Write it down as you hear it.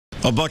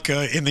Well, Buck,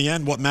 in the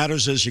end, what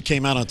matters is you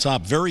came out on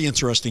top. Very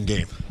interesting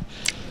game.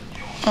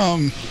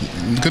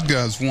 Good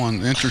guys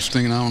won.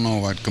 Interesting. I don't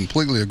know. I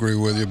completely agree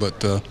with you,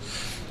 but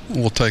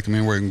we'll take him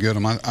anywhere we can get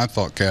him. I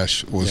thought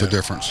Cash was a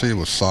difference. He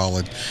was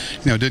solid.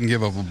 Didn't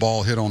give up a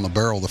ball hit on the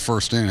barrel the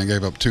first inning. He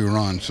gave up 2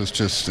 runs. It's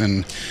just,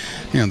 and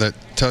that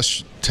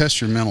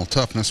test your mental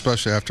toughness,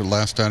 especially after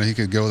last outing. He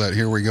could go that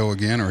here we go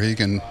again, or he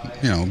can,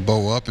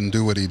 bow up and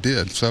do what he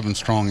did. 7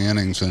 strong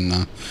innings, and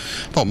I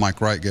thought Mike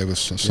Wright gave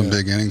us some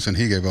big innings, and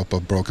he gave up a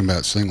broken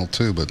bat single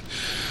too. But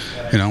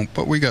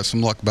but we got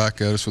some luck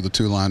back at us with the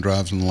 2 line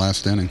drives in the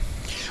last inning.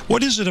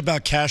 What is it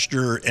about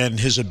Cashner and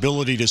his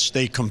ability to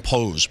stay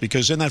composed?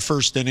 Because in that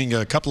first inning,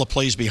 a couple of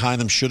plays behind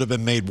him should have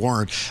been made,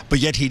 weren't, but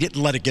yet he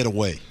didn't let it get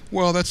away.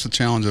 Well, that's the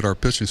challenge that our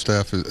pitching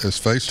staff has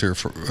faced here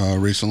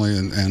recently,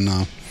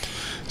 and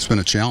it's been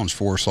a challenge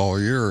for us all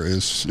year. I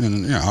was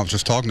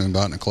just talking to him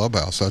about it in the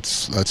clubhouse.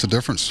 That's a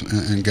difference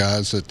in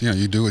guys that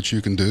you do what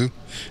you can do,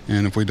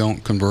 and if we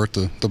don't convert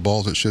the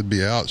balls that should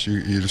be outs,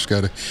 you just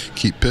got to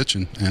keep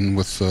pitching. And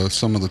with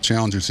some of the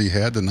challenges he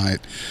had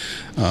tonight,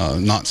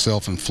 not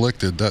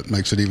self-inflicted, that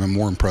makes it even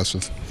more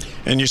impressive.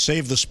 And you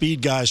save the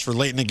speed guys for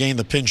late in the game,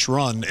 the pinch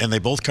run, and they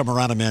both come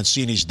around to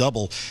Mancini's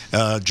double.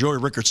 Joey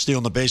Rickard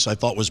stealing the base, I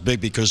thought, was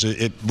big because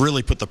it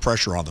really put the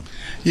pressure on them.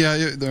 Yeah,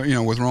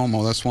 with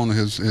Romo, that's one of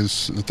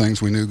his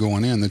things we knew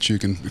going in, that you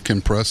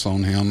can press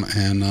on him,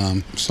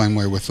 and same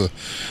way with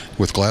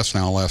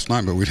Glasnow last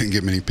night, but we didn't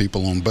get many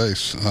people on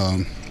base.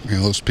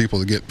 Those people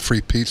that get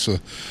free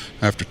pizza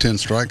after 10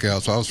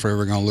 strikeouts, I was afraid we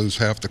were going to lose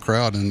half the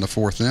crowd in the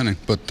 4th inning,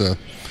 but.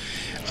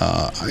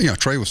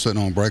 Trey was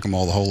sitting on a breaking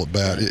ball the whole at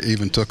bat. He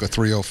even took a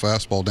 3-0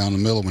 fastball down the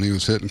middle when he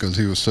was hitting, because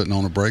he was sitting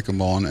on a breaking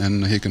ball,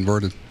 and he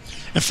converted.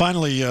 And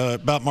finally,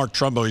 about Mark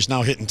Trumbo, he's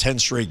now hitting 10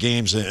 straight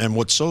games, and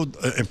what's so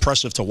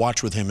impressive to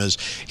watch with him is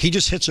he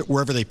just hits it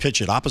wherever they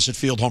pitch it. Opposite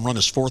field home run,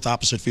 his 4th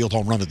opposite field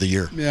home run of the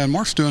year. Yeah, and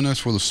Mark's doing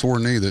this with a sore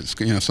knee. That's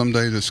some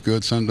days it's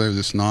good, some days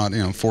it's not.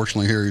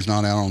 Fortunately here he's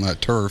not out on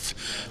that turf,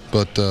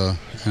 but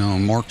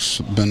Mark's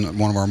been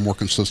one of our more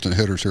consistent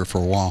hitters here for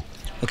a while.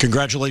 Well,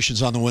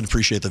 congratulations on the win.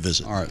 Appreciate the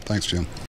visit. All right, thanks, Jim.